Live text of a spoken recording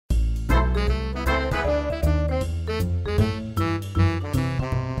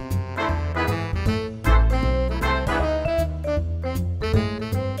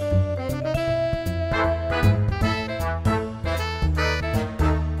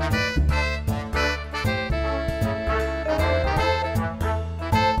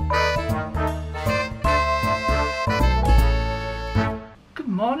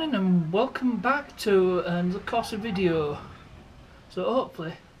welcome back to the Corsa video. So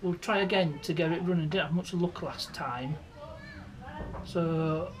hopefully we'll try again to get it running. Didn't have much luck last time,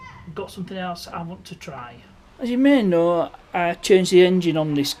 so I've got something else I want to try. As you may know, I changed the engine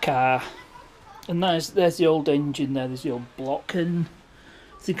on this car, and there's the old engine there, there's the old block, and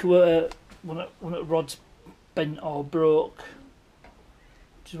I think one of the rods bent or broke,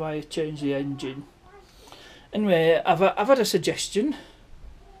 which is why I changed the engine. Anyway, I've had a suggestion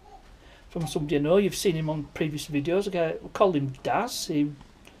from somebody I know. You've seen him on previous videos. A guy, we call him Daz. You've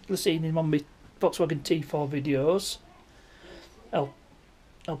seen him on my Volkswagen T4 videos,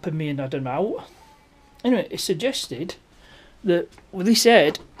 helping me and Adam out. Anyway, he suggested that with this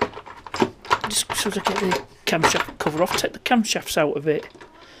head, just sort of get the camshaft cover off, take the camshafts out of it,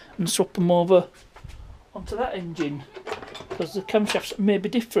 and swap them over onto that engine, because the camshafts may be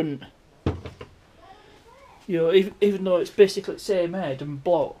different. You know, even though it's basically the same head and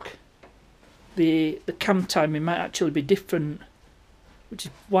block, the cam timing might actually be different, which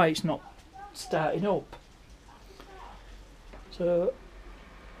is why it's not starting up. So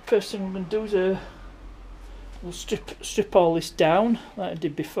first thing I'm going to do is we'll strip all this down like I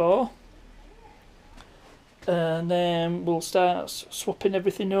did before, and then we'll start swapping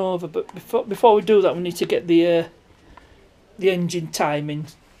everything over. But before we do that, we need to get the engine timing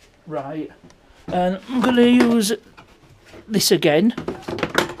right. And I'm going to use this again.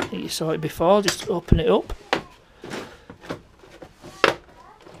 I think you saw it before, just open it up.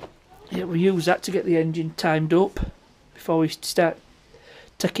 Yeah, we'll use that to get the engine timed up before we start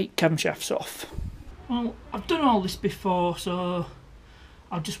taking camshafts off. Well, I've done all this before, so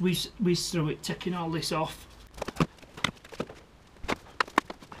I'll just whiz through it, taking all this off.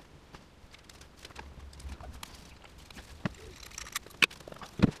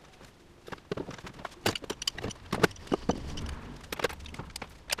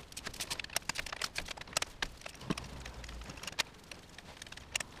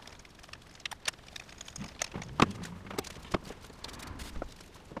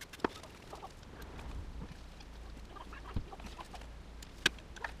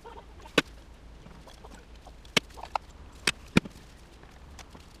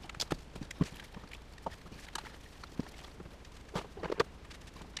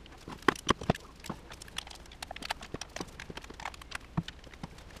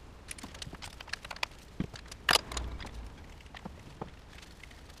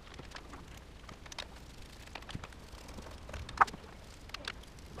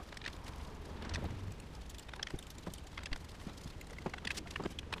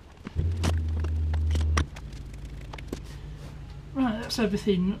 Right, that's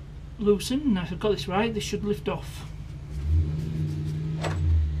everything loosened. Now if I've got this right, this should lift off.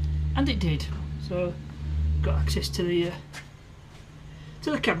 And it did. So got access to the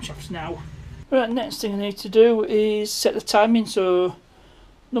camshafts now. Right, next thing I need to do is set the timing. So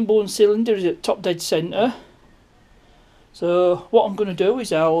number one cylinder is at top dead centre. So what I'm going to do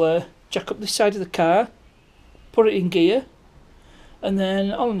is I'll jack up this side of the car, put it in gear, and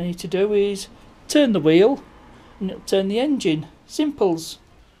then all I need to do is turn the wheel and it'll turn the engine. Simples.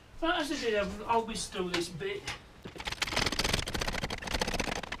 Right, as I did, I'll whiz through this bit.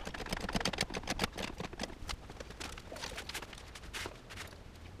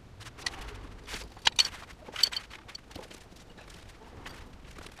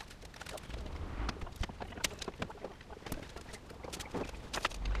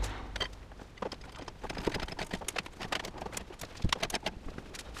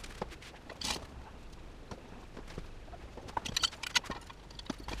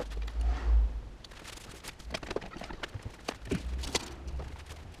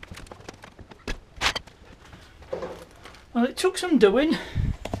 Well, it took some doing,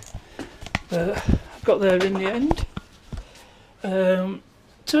 but I got there in the end.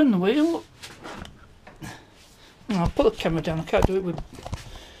 Turn the wheel. I'll put the camera down, I can't do it with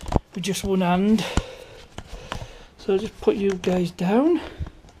just one hand. So I'll just put you guys down.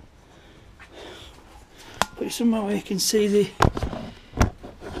 Put it somewhere where you can see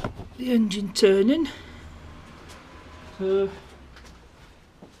the engine turning. So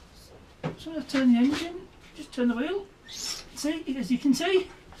I turn the engine, just turn the wheel. See, as you can see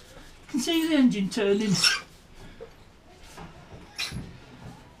the engine turning.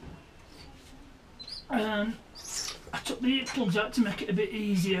 And I took the plugs out to make it a bit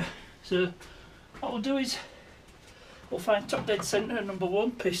easier. So what we'll do is we'll find top dead centre number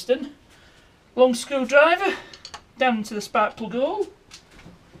one piston, long screwdriver down into the spark plug hole,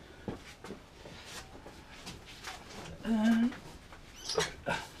 and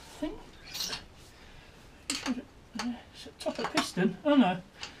I think top of the piston. Oh no,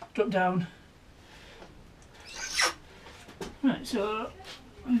 drop down. Right, so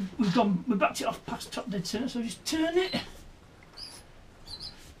we've backed it off past top dead centre, so just turn it.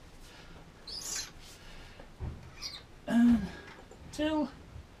 Until it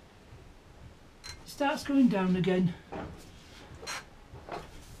starts going down again.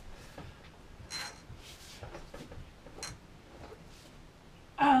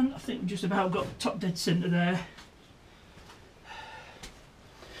 And I think we've just about got top dead centre there.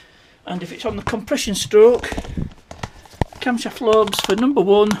 And if it's on the compression stroke, camshaft lobes for number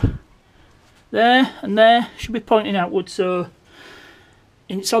 1 there and there should be pointing outwards, so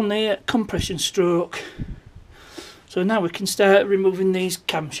it's on the compression stroke. So now we can start removing these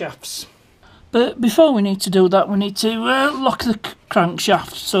camshafts. But before we need to do that, we need to lock the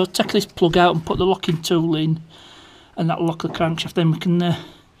crankshaft. So take this plug out and put the locking tool in, and that'll lock the crankshaft. Then we can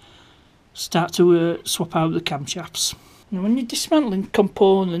start to swap out the camshafts. Now when you're dismantling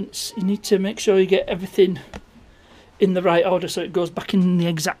components, you need to make sure you get everything in the right order so it goes back in the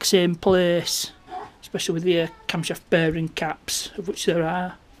exact same place, especially with the camshaft bearing caps, of which there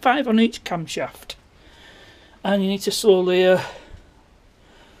are 5 on each camshaft. And you need to slowly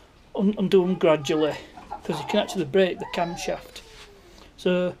undo them gradually, because you can actually break the camshaft.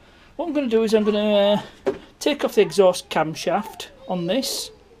 So what I'm going to do is I'm going to take off the exhaust camshaft on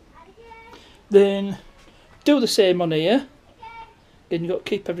this, then do the same on here. Again, you've got to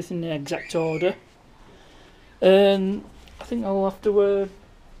keep everything in the exact order. And I think I'll have to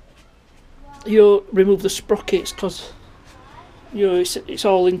remove the sprockets, because it's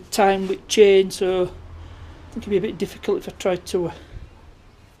all in time with chain, so I think it'd be a bit difficult if I tried to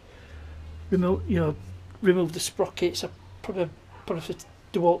remove the sprockets. I probably have to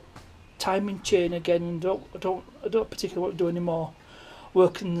do all timing chain again, and I don't particularly want to do any more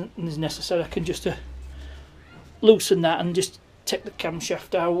work than is necessary. I can just loosen that and just take the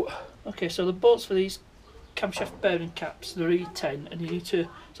camshaft out. Okay, so the bolts for these camshaft bearing caps, they're E10, and you need to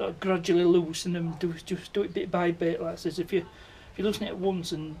sort of gradually loosen them. Just do it bit by bit, like this. If you loosen it at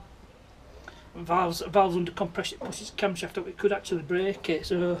once and valves under compression, it pushes the camshaft up, it could actually break it.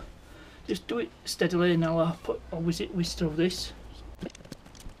 So just do it steadily, and I'll whiz through this.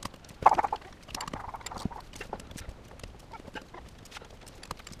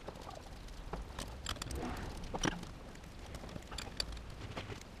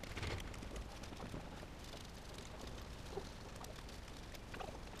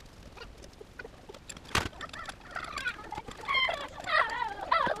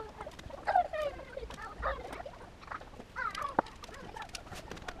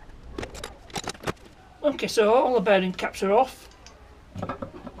 Okay, so all the bearing caps are off,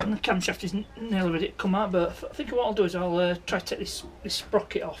 and the camshaft is nearly ready to come out, but I think what I'll do is I'll try to take this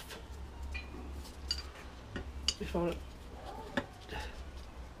sprocket off before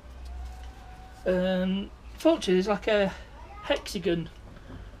fortunately there's like a hexagon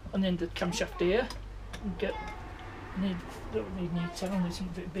on the end of the camshaft here. Don't need 10, I'll need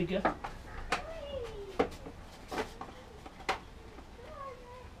something a bit bigger.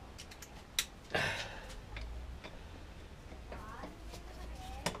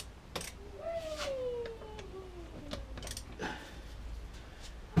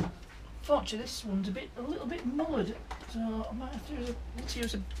 Fortunately, this one's a little bit mullered, so I might have to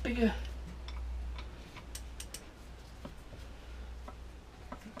use a bigger.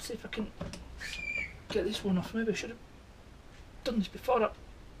 Let's see if I can get this one off. Maybe I should have done this before. You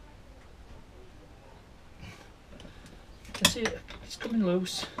can see it's coming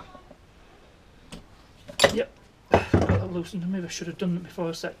loose. Yep, got that loosened. Maybe I should have done it before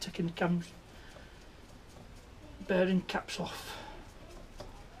I started taking the bearing caps off.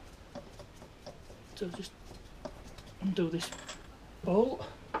 So just undo this bolt,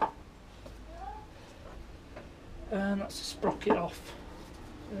 and that's the sprocket off.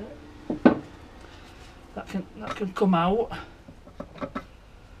 That can come out.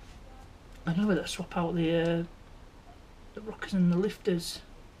 I know whether to swap out the rockers and the lifters,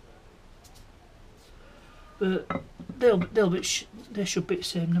 but they should be the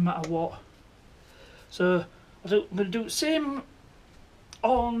same no matter what. So I'm going to do the same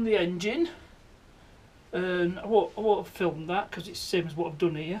on the engine. And I won't film that because it's the same as what I've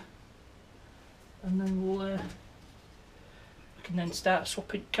done here, and then we can then start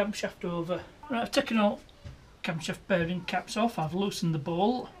swapping camshaft over. Right, I've taken all camshaft bearing caps off, I've loosened the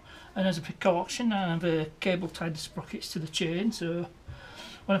bolt, and as a precaution I've cable tied the sprockets to the chain, so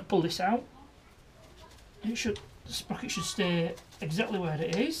when I pull this out the sprocket should stay exactly where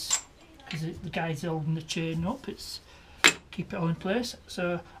it is, because the guy's holding the chain up, keep it all in place.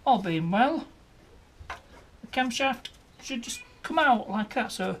 So all being well, camshaft should just come out like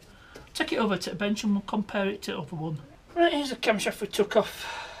that. So take it over to the bench and we'll compare it to the other one. Right, here's the camshaft we took off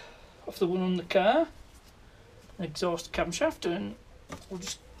the one on the car, the exhaust camshaft, and we'll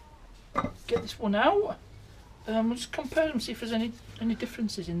just get this one out and we'll just compare them, see if there's any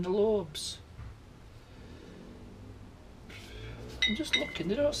differences in the lobes. I'm just looking,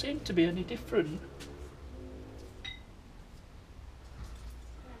 they don't seem to be any different.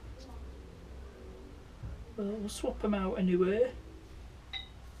 Well, we'll swap them out anyway.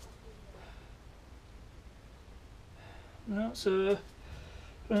 Right, so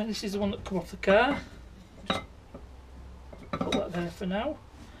right, this is the one that come off the car. Just put that there for now,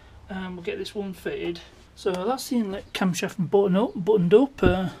 and we'll get this one fitted. So that's the inlet camshaft buttoned up.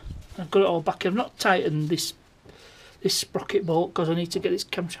 I've got it all back. I've not tightened this sprocket bolt because I need to get this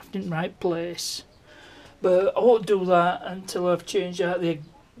camshaft in the right place. But I won't do that until I've changed out the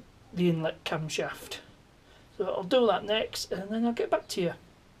inlet camshaft. So I'll do that next, and then I'll get back to you.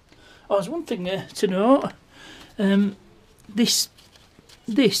 Oh, there's one thing to note. This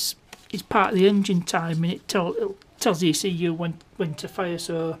is part of the engine timing. It tells the ECU when to fire,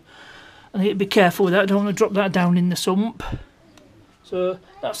 so I need to be careful with that. I don't want to drop that down in the sump. So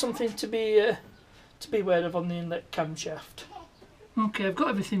that's something to be aware of on the inlet camshaft. Okay, I've got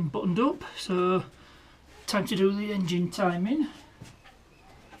everything buttoned up, so time to do the engine timing.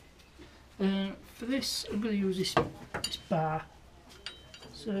 For this, I'm going to use this bar.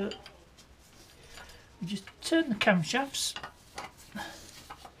 So you just turn the camshafts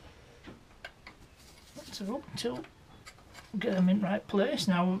up until we get them in the right place.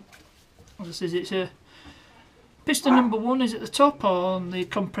 Now, as I said, it's a piston number 1 is at the top on the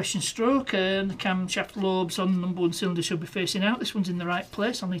compression stroke, and the camshaft lobes on number 1 cylinder should be facing out. This one's in the right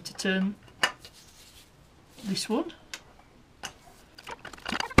place. I'll need to turn this one.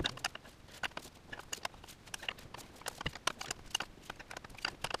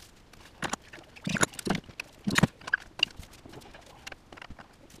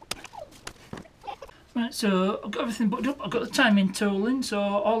 Right, so I've got everything buttoned up. I've got the timing tool in, so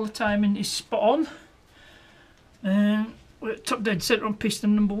all the timing is spot on. We're at top dead centre on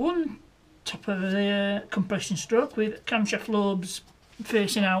piston number 1, top of the compression stroke with camshaft lobes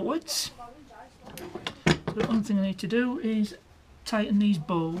facing outwards. So the one thing I need to do is tighten these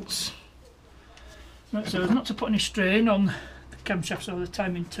bolts. Right, so not to put any strain on the camshafts or the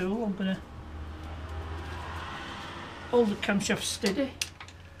timing tool, I'm going to hold the camshaft steady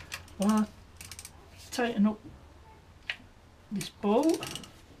while I tighten up this bolt.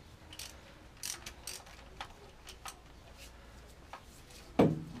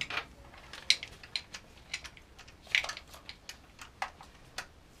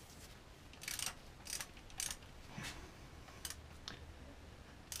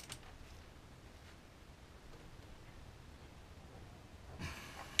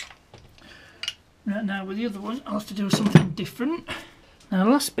 Right, now with the other one I'll have to do something different. Now the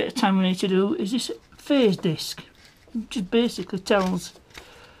last bit of time we need to do is this phase disc, which just basically tells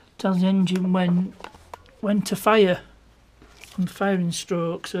the engine when to fire on the firing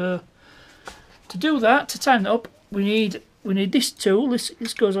stroke. So to do that, to time that up, we need this tool.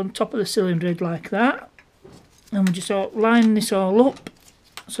 This goes on top of the cylinder head like that, and we just sort of line this all up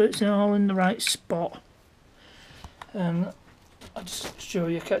so it's all in the right spot. And I'll just show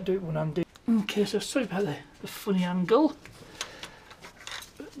you, I can't do it one-handed. Okay, so sorry about the funny angle.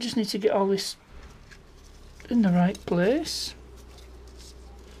 Just need to get all this in the right place.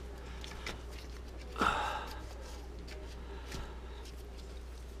 I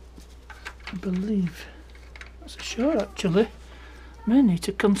believe that's a shot actually. I may need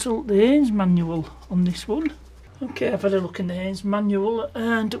to consult the Haynes manual on this one. Okay, I've had a look in the Haynes manual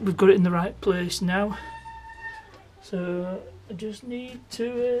and we've got it in the right place now. So I just need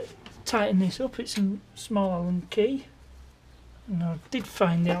to tighten this up. It's a small Allen key. And I did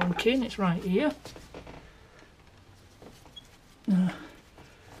find the Allen key and it's right here.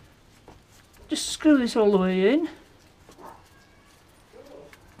 Just screw this all the way in.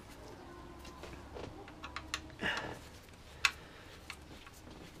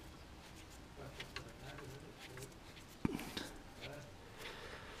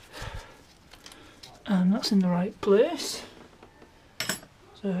 And that's in the right place.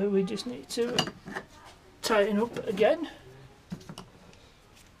 So we just need to tighten up again.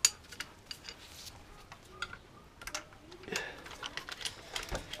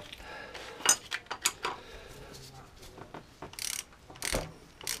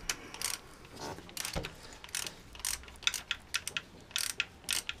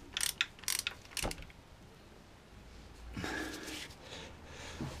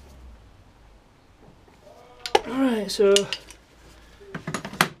 Alright, so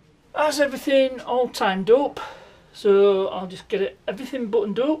that's everything all timed up, so I'll just get everything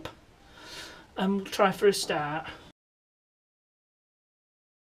buttoned up and we'll try for a start.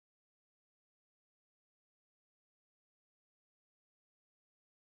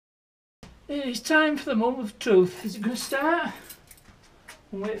 It is time for the moment of truth. Is it going to start?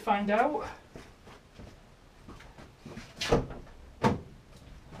 We'll wait to find out.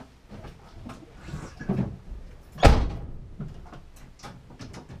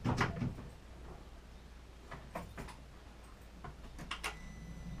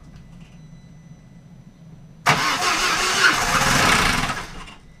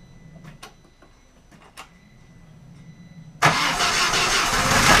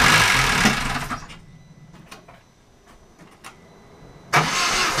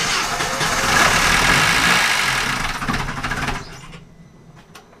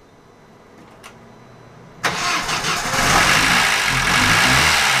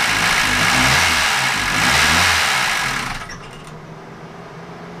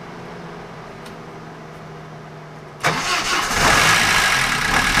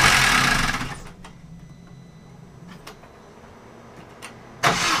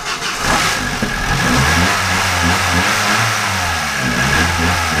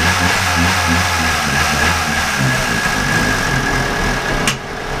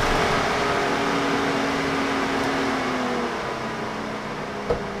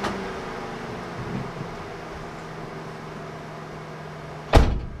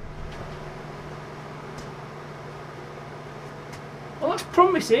 Well, that's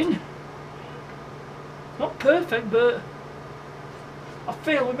promising. Not perfect, but I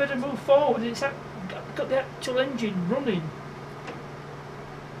feel we better move forward. It's got the actual engine running.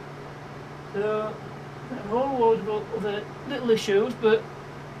 So, a whole load of other little issues, but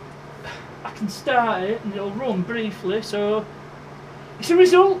I can start it and it'll run briefly. So, it's a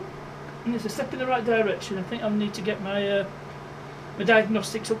result, and it's a step in the right direction. I think I need to get my my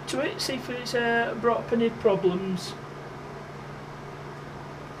diagnostics up to it, see if it's brought up any problems.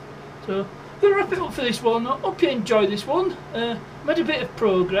 So, I'm going to wrap it up for this one. I hope you enjoyed this one. Made a bit of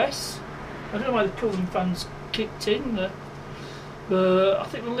progress. I don't know why the cooling fans kicked in, but I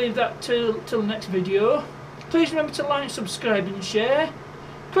think we'll leave that till the next video. Please remember to like, subscribe and share.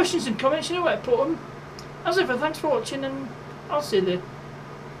 Questions and comments, you know where to put them. As ever, thanks for watching, and I'll see you